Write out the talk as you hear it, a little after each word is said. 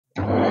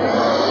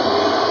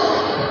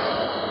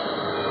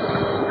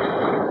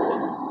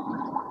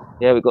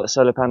Yeah, we've got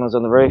solar panels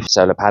on the roof.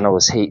 Solar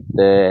panels heat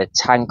the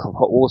tank of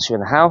hot water in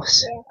the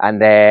house. And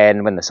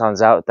then when the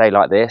sun's out, they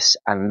like this.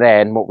 And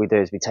then what we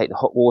do is we take the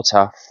hot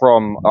water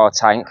from our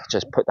tank,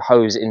 just put the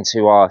hose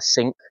into our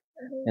sink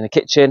in the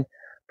kitchen,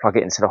 plug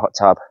it into the hot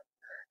tub,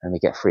 and we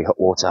get free hot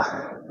water.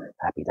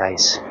 Happy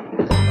days.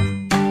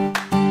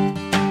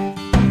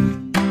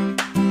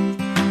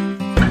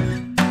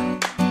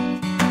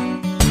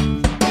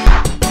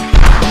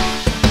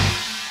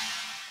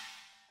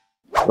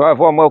 Right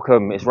everyone,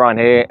 welcome, it's Ryan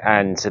here,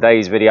 and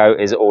today's video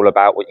is all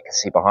about what you can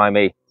see behind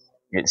me.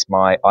 It's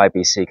my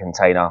IBC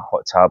container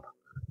hot tub,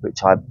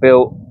 which I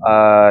built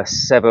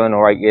 7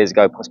 or 8 years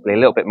ago, possibly a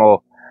little bit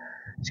more.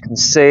 As you can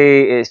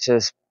see, it's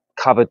just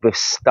covered with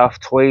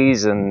stuffed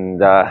toys and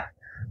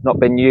not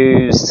been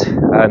used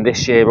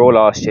this year or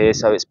last year,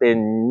 so it's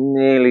been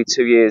nearly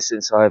 2 years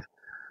since I've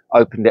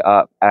opened it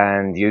up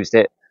and used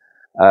it.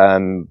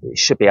 It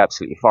should be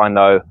absolutely fine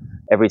though.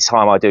 Every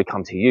time I do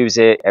come to use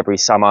it, every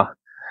summer,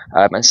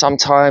 and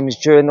sometimes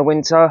during the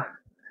winter,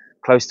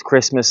 close to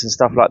Christmas and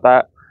stuff like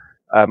that.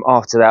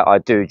 After that, I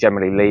do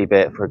generally leave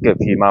it for a good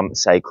few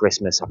months, say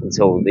Christmas up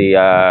until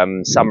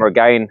the summer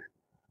again.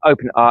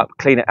 Open it up,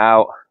 clean it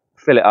out,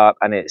 fill it up,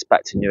 and it's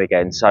back to new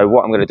again. So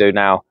what I'm going to do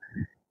now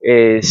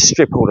is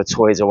strip all the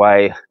toys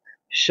away,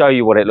 show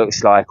you what it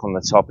looks like on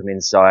the top and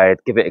inside,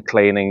 give it a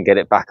cleaning, get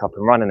it back up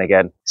and running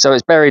again. So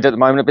it's buried at the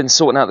moment. I've been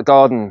sorting out the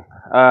garden.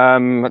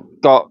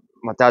 Got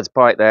my dad's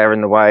bike there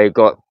in the way,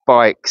 got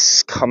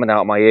bikes coming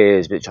out of my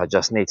ears, which I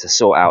just need to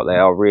sort out. They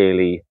are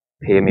really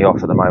peeing me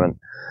off at the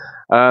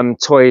moment.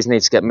 Toys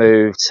need to get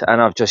moved,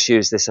 and I've just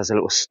used this as a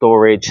little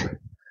storage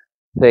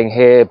thing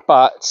here,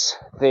 but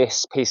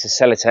this piece of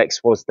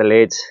Celotex was the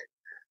lid,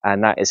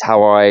 and that is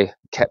how I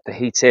kept the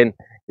heat in.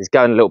 It's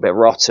going a little bit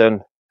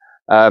rotten,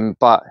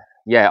 but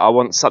yeah, I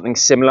want something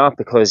similar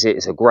because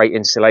it's a great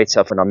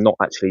insulator when I'm not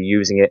actually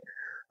using it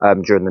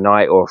during the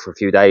night or for a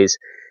few days.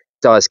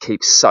 Does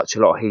keep such a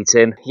lot of heat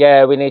in.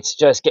 Yeah, we need to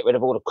just get rid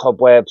of all the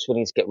cobwebs. We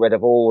need to get rid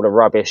of all the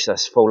rubbish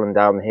that's fallen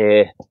down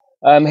here.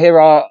 Here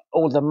are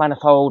all the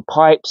manifold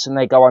pipes, and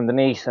they go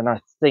underneath, and I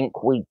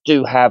think we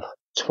do have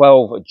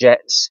 12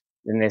 jets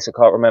in this. I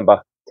can't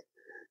remember.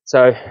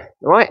 So,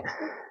 right,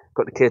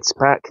 got the kids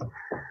back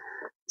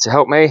to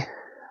help me.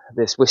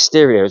 This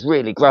wisteria is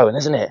really growing,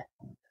 isn't it?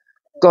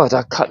 God,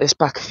 I cut this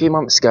back a few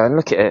months ago, and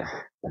look at it.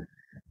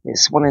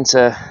 It's wanting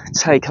to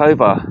take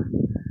over.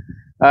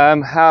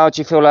 How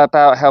do you feel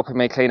about helping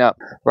me clean up?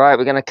 Right,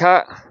 we're going to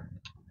cut.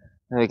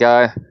 There we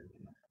go.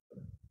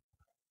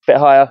 Bit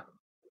higher.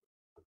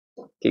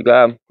 Keep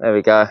going. There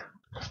we go.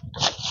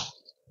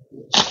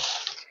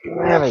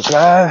 There we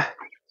go.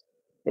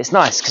 It's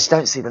nice because you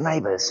don't see the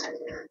neighbours.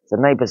 The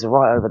neighbours are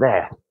right over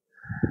there.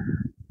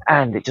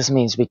 And it just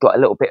means we've got a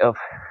little bit of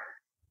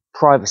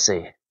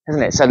privacy,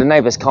 isn't it? So the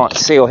neighbours can't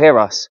see or hear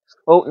us.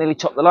 Oh, nearly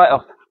chopped the light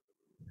off.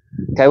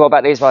 Okay, what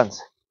about these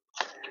ones?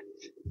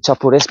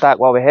 Chop all this back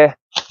while we're here.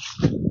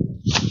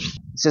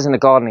 This isn't a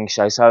gardening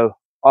show, so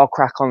I'll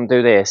crack on and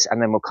do this,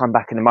 and then we'll come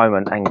back in a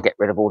moment and get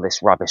rid of all this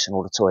rubbish and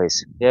all the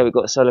toys. Yeah, we've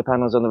got solar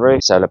panels on the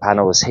roof. Solar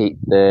panels heat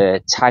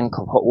the tank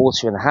of hot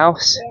water in the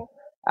house.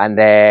 And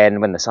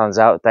then when the sun's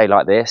out, they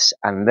like this.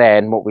 And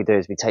then what we do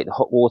is we take the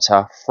hot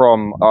water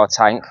from our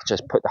tank,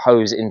 just put the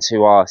hose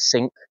into our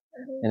sink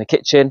in the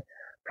kitchen,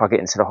 plug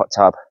it into the hot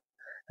tub,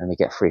 and we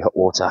get free hot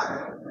water.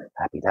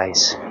 Happy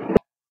days.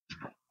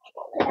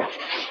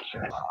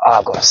 Oh,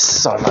 I've got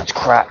so much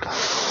crap.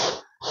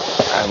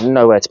 I have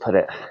nowhere to put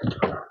it.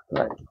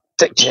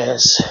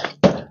 Pictures.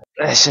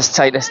 Let's just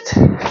take this.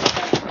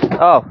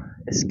 Oh,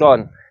 it's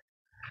gone.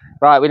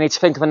 Right, we need to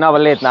think of another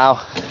lid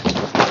now.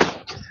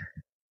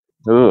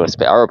 Ooh, it's a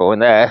bit horrible in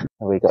there.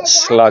 We've got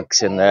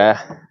slugs in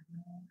there.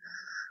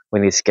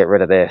 We need to get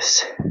rid of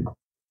this.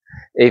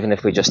 Even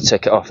if we just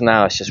took it off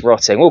now, it's just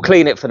rotting. We'll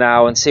clean it for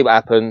now and see what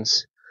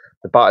happens.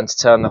 The button to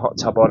turn the hot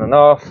tub on and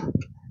off.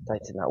 I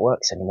don't think that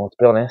works anymore, to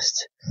be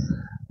honest.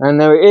 And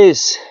there it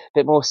is, a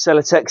bit more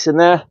Celotex in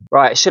there.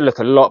 Right, it should look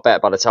a lot better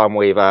by the time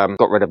we've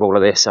got rid of all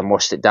of this and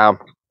washed it down.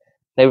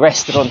 They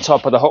rested on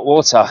top of the hot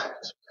water,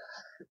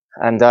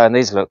 and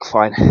these look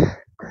fine.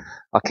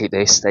 I'll keep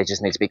these, they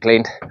just need to be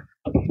cleaned.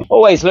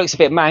 Always looks a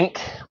bit mank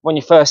when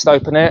you first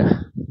open it,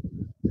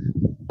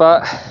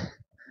 but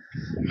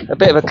a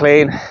bit of a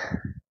clean.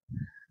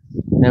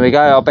 There we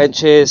go, our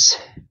benches.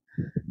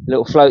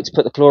 Little float to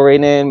put the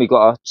chlorine in. We've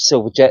got our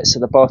silver jets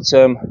at the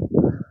bottom.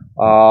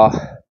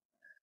 Our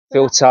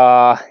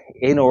filter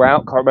in or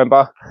out, can't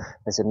remember.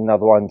 There's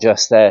another one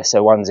just there,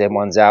 so one's in,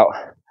 one's out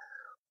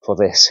for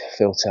this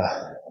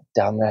filter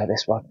down there,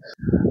 this one.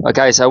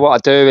 Okay, so what I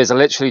do is I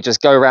literally just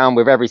go around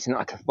with everything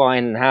I can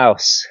find in the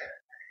house.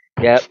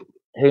 Yep,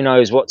 who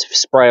knows what to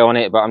spray on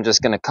it, but I'm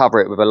just going to cover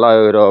it with a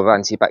load of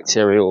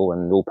antibacterial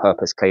and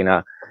all-purpose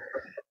cleaner,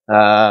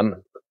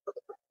 and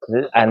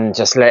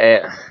just let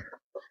it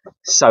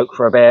soak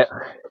for a bit,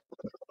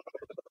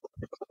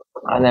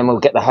 and then we'll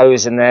get the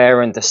hose in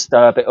there and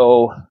disturb it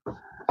all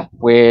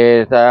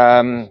with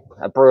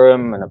a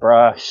broom and a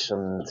brush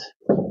and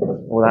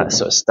all that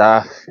sort of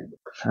stuff,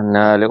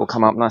 and it will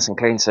come up nice and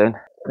clean soon.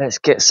 Let's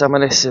get some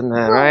of this in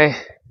there, eh?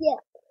 Yeah.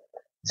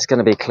 It's going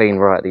to be clean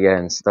right at the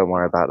end, so don't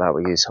worry about that.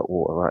 We use hot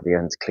water right at the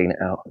end to clean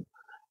it out.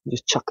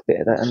 Just chuck a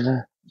bit of that in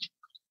there.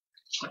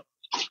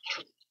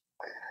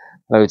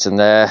 Loads in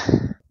there.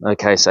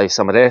 Okay, save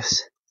some of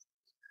this.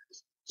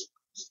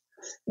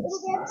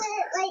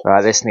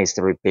 Right, this needs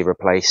to be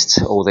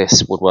replaced. All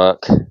this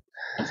woodwork.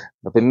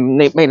 I've been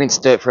meaning to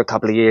do it for a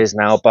couple of years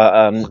now,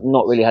 but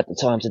not really had the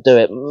time to do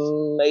it.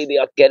 Maybe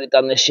I'll get it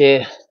done this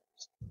year.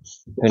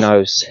 Who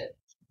knows?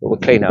 But we'll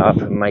clean it up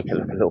and make it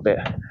look a little bit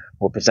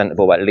more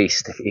presentable, at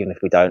least, even if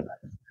we don't.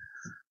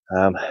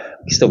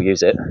 We still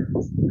use it.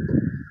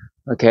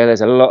 Okay,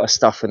 there's a lot of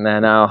stuff in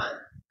there now,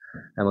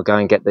 and we'll go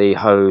and get the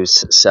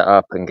hose set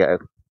up and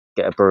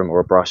get a broom or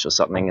a brush or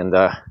something and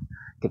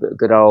give it a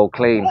good old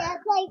clean.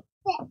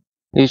 Are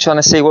you trying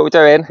to see what we're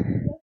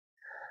doing?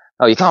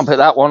 Oh, you can't put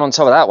that one on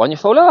top of that one, you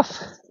fall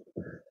off.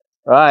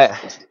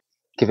 Right,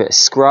 give it a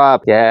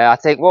scrub. Yeah, I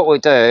think what we'll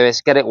do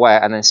is get it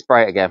wet and then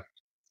spray it again.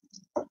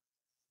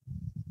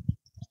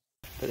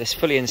 But this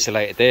fully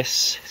insulated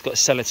this. It's got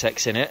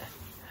Celotex in it.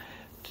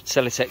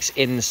 Celotex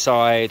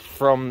inside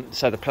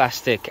so the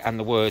plastic and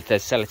the wood,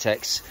 there's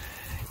Celotex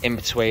in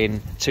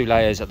between, 2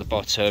 layers at the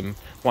bottom,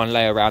 1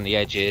 layer around the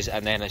edges,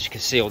 and then as you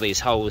can see all these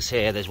holes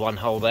here, there's 1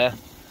 hole there.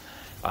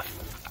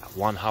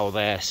 1 hole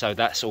there, so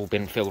that's all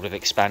been filled with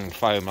expanding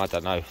foam. I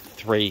don't know,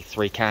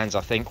 three cans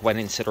I think went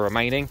into the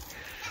remaining,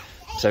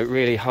 so it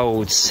really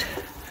holds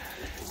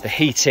the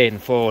heat in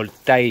for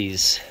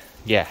days.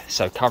 Yeah,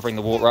 so covering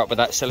the water up with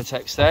that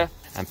Celotex there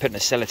and putting a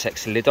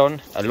Celotex lid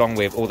on along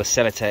with all the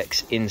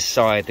Celotex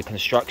inside the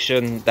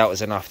construction, that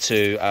was enough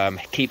to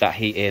keep that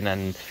heat in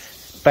and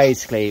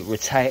basically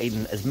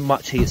retain as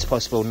much heat as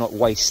possible, not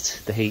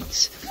waste the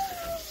heat.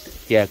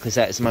 Yeah, because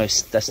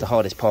that's the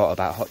hardest part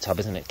about a hot tub,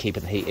 isn't it?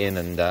 Keeping the heat in,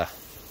 and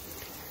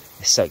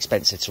it's so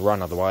expensive to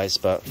run otherwise.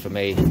 But for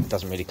me, it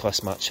doesn't really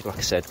cost much. Like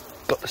I said,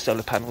 got the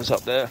solar panels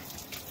up there,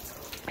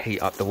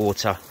 heat up the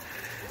water.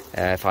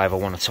 If I ever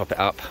want to top it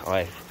up,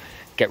 I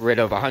get rid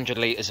of 100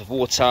 litres of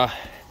water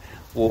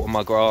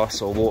my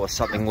grass or water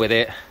something with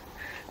it,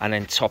 and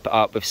then top it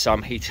up with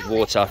some heated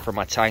water from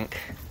my tank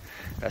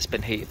that's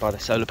been heated by the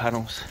solar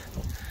panels.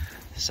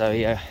 So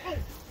yeah,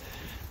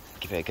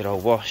 give it a good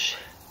old wash.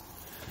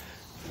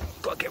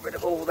 Got to get rid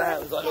of all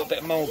that. We've got a little bit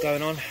of mould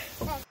going on.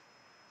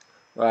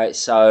 Right,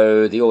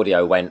 so the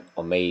audio went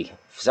on me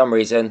for some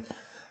reason,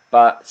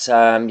 but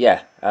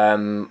yeah,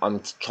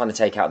 I'm trying to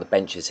take out the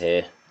benches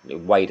here. It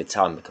weighed a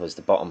ton because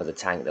the bottom of the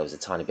tank there was a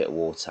tiny bit of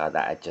water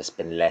that had just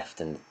been left,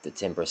 and the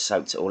timber has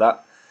soaked it all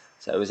up.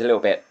 So it was a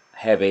little bit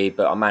heavy,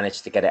 but I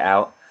managed to get it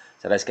out.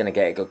 So that's going to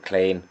get a good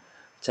clean.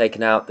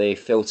 Taking out the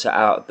filter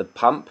out of the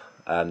pump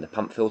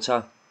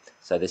filter.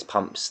 So this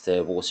pumps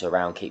the water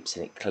around, keeps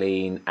it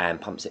clean, and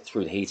pumps it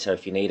through the heater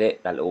if you need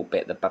it. That little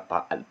bit at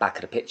the back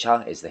of the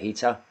picture is the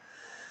heater.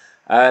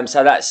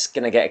 So that's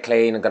going to get it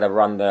clean. I'm going to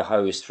run the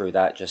hose through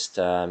that, just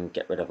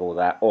get rid of all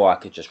that. Or I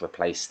could just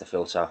replace the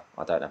filter.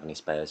 I don't have any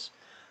spares.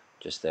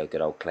 Just a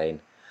good old clean.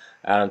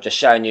 I'm just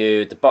showing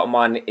you the bottom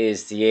one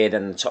is the in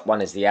and the top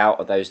one is the out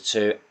of those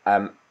 2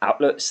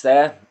 outlets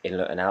there.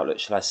 Inlet and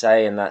outlet, shall I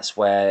say. And that's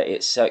where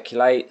it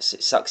circulates.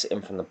 It sucks it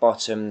in from the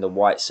bottom, the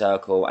white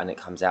circle, and it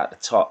comes out the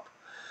top.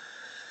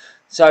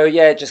 So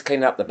yeah, just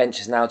cleaning up the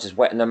benches now, just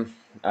wetting them.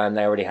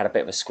 They already had a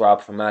bit of a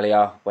scrub from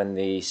earlier when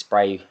the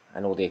spray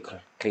and all the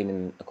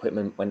cleaning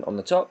equipment went on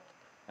the top.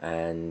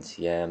 And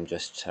yeah, I'm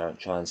just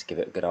trying to give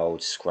it a good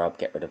old scrub,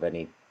 get rid of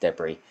any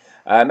debris.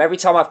 Every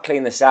time I've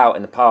cleaned this out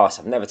in the past,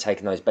 I've never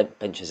taken those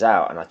benches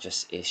out, and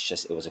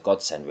it was a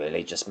godsend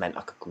really. It just meant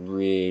I could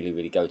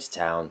really go to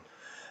town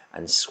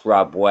and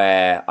scrub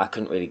where I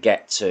couldn't really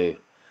get to.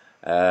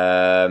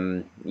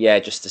 Yeah,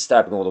 just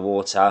disturbing all the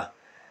water.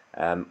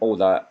 All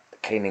the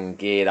cleaning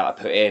gear that I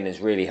put in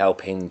is really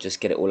helping just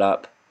get it all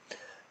up.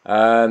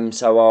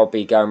 So I'll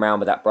be going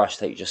around with that brush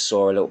that you just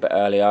saw a little bit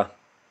earlier.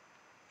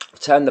 I've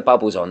turned the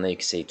bubbles on, there you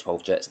can see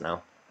 12 jets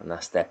now, and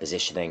that's their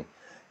positioning,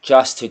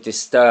 just to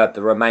disturb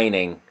the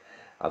remaining.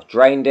 I've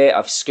drained it,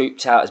 I've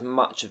scooped out as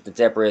much of the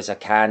debris as I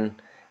can,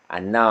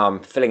 and now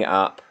I'm filling it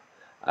up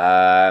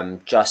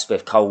just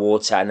with cold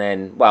water, and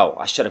then, well,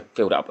 I should have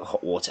filled it up with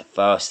hot water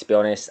first, to be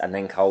honest, and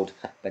then cold.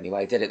 But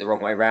anyway, I did it the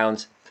wrong way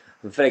around.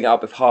 I'm filling it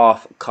up with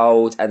half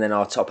cold, and then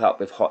I'll top it up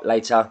with hot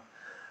later.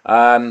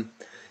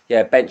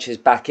 Yeah, benches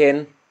back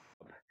in.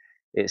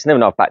 It's new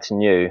enough back to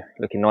new,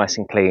 looking nice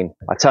and clean.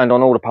 I turned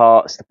on all the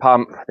parts, the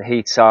pump, the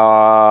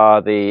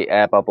heater, the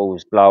air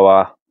bubbles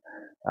blower,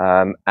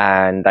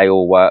 and they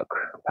all work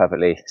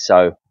perfectly.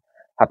 So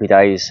happy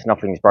days,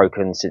 nothing's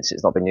broken since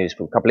it's not been used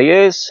for a couple of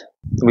years.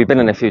 We've been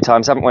in a few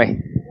times, haven't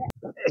we?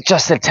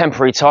 Just a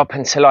temporary top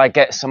until I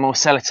get some more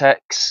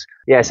Celotex.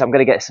 Yes, I'm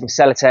going to get some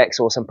Celotex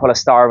or some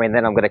polystyrene,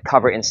 then I'm going to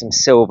cover it in some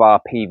silver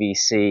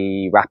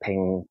PVC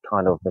wrapping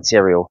kind of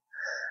material.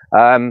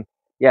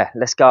 Yeah,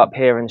 let's go up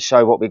here and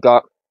show what we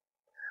got.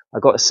 I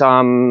got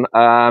some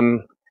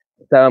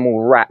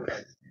thermal wrap,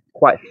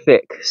 quite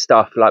thick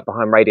stuff like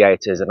behind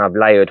radiators, and I've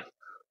layered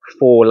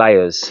 4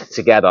 layers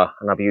together,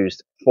 and I've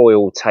used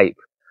foil tape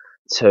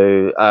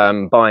to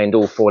bind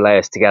all 4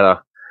 layers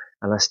together,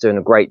 and that's doing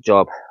a great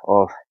job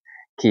of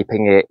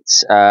keeping it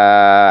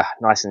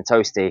nice and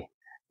toasty.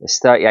 It's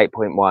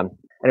 38.1.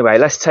 Anyway,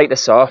 let's take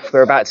this off.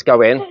 We're about to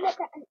go in.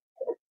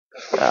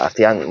 If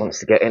the ant wants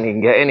to get in, he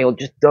can get in. He'll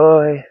just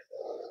die.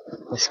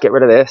 Let's get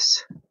rid of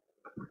this.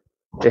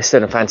 It's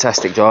done a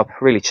fantastic job.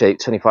 Really cheap,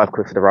 25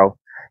 quid for the roll.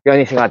 The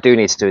only thing I do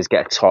need to do is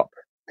get a top.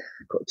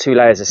 Got 2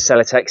 layers of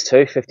Celotex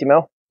too,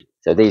 50mm.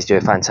 So these do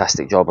a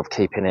fantastic job of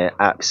keeping it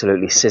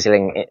absolutely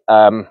sizzling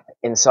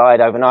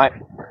inside overnight.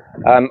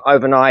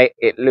 Overnight,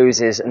 it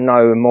loses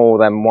no more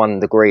than 1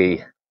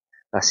 degree.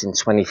 That's in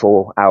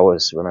 24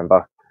 hours,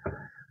 remember.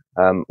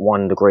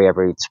 1 degree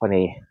every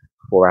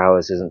 24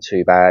 hours isn't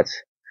too bad.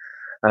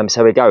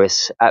 So we go,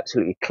 it's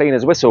absolutely clean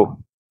as a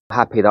whistle. I'm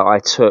happy that I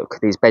took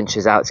these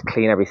benches out to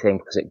clean everything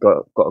because it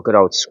got a good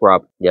old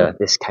scrub. Yeah,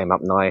 this came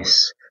up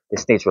nice.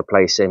 This needs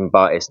replacing,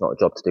 but it's not a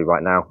job to do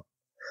right now.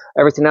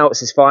 Everything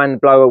else is fine. The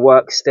blower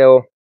works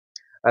still.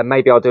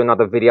 Maybe I'll do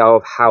another video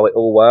of how it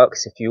all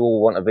works. If you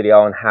all want a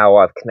video on how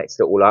I've connected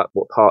it all up,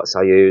 what parts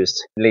I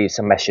used, leave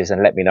some messages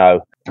and let me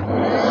know.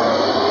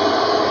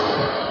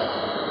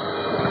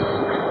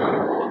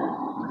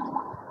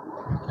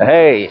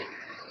 Hey,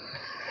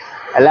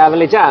 a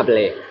lovely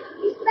jubbly.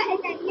 It's better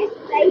than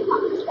yesterday,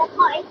 but the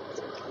height.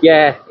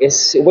 Yeah,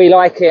 we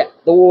like it,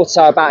 the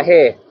water about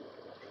here,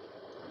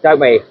 don't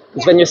we?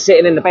 Because when you're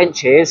sitting in the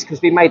benches,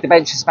 because we made the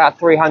benches about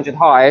 300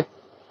 high,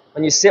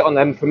 when you sit on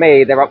them, for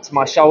me, they're up to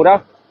my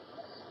shoulder.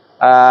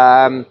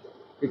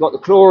 We've got the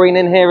chlorine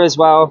in here as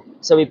well,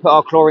 so we put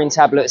our chlorine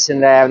tablets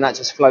in there and that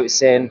just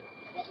floats in. Did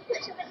you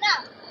put some in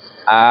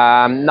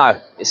now?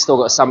 No, it's still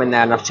got some in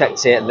there and I've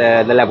checked it,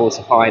 the levels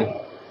are fine.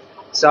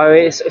 So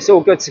it's all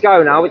good to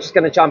go now. We're just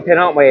going to jump in,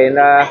 aren't we? And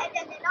Better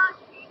than the last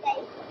few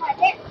days,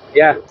 wasn't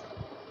it?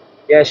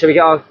 yeah, shall we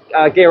get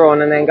our gear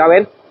on and then go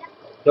in?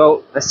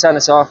 Cool, let's turn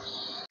this off.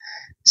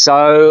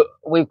 So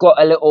we've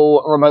got a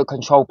little remote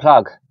control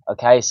plug.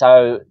 Okay,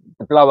 so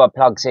the blower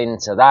plugs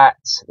into that.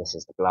 This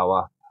is the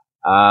blower.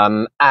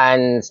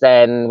 And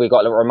then we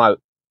got a little remote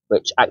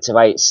which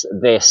activates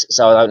this,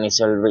 so I don't need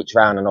to reach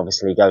around and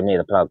obviously go near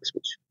the plugs,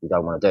 which we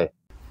don't want to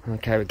do.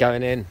 Okay, we're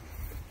going in.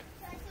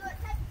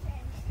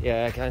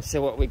 Yeah, can I see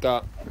what we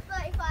got?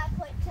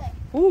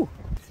 35.2. Ooh.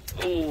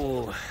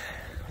 Ooh.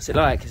 What's it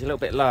like? It's a little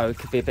bit low, it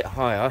could be a bit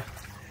higher.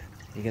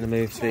 You're going to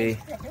move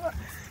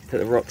put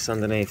the rocks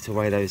underneath to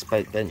weigh those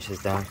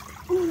benches down.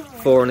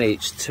 4 on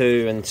each,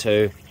 2 and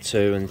 2,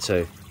 2 and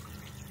 2.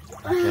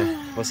 Okay.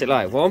 What's it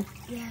like? Warm?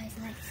 Yeah, it's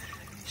nice.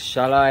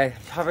 Shall I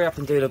hurry up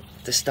and do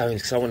the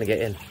stones because I want to get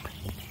in?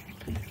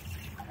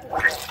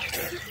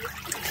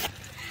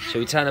 Shall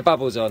we turn the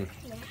bubbles on?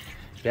 Yeah.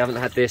 We haven't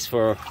had this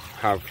for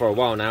a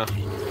while now.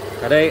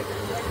 Ready?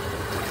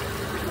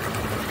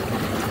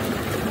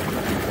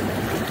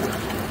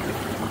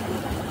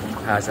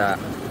 How's that?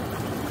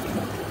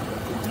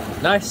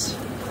 Nice?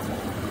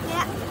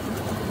 Yeah.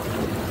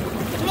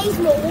 It needs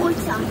more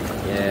water.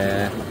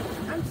 Yeah.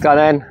 Go on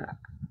then.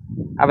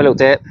 Have a little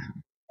dip.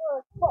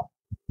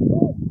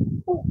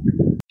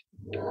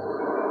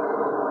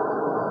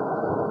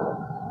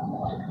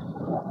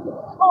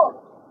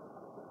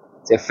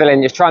 Is it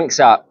filling your trunks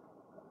up?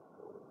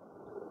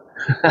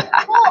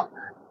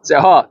 Is it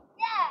hot?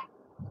 Yeah.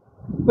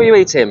 What are you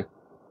eating? A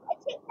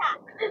Tic Tac.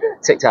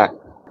 Tic Tac.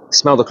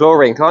 Smell the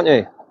chlorine, can't you?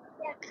 Yeah.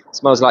 It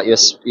smells like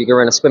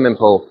you're in a swimming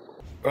pool.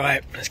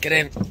 Right, let's get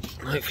in.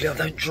 Hopefully I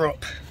don't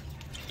drop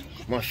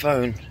my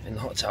phone in the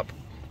hot tub.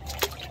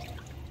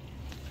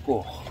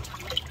 Oh,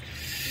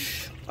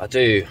 I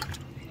do.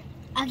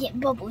 I get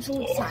bubbles all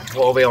the time.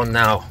 What are we on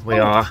now? We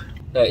are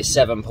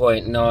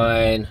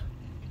 37.9.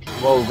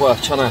 Well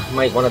worth trying to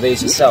make one of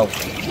these yourself.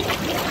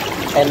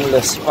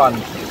 Endless fun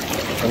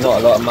for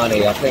not a lot of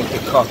money. I think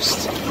it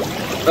cost.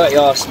 Bertie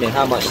asked me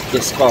how much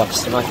this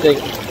cost, and I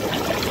think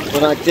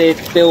when I did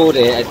build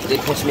it,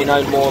 it cost me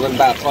no more than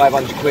about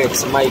 500 quid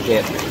to make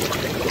it.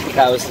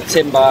 That was the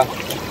timber,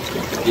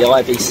 the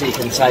IBC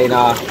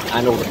container,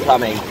 and all the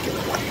plumbing.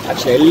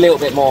 Actually, a little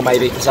bit more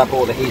maybe because I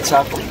bought the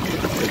heater,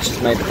 which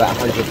is maybe about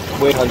 100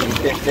 quid,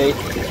 150.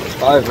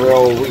 But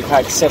overall, we've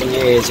had 7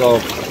 years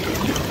of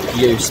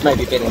use,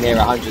 maybe been in here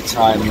 100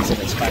 times, and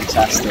it's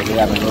fantastic. We're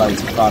having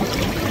loads of fun.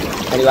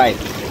 Anyway,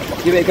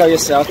 give it a go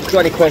yourself. If you've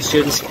got any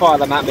questions, fire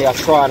them at me. I'll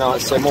try and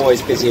answer. I'm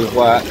always busy with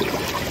work.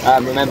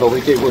 Remember,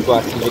 we do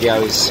woodworking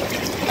videos,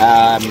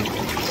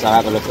 so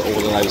have a look at all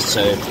of those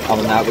too.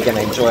 Other than that, we're going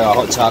to enjoy our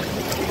hot tub.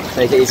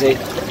 Take it easy.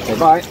 Say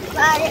bye.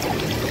 Bye.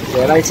 See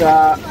you later.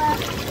 Bye.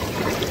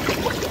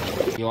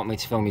 You want me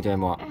to film you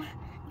doing what?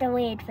 The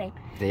weird thing.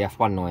 The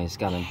F1 noise,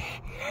 go on then.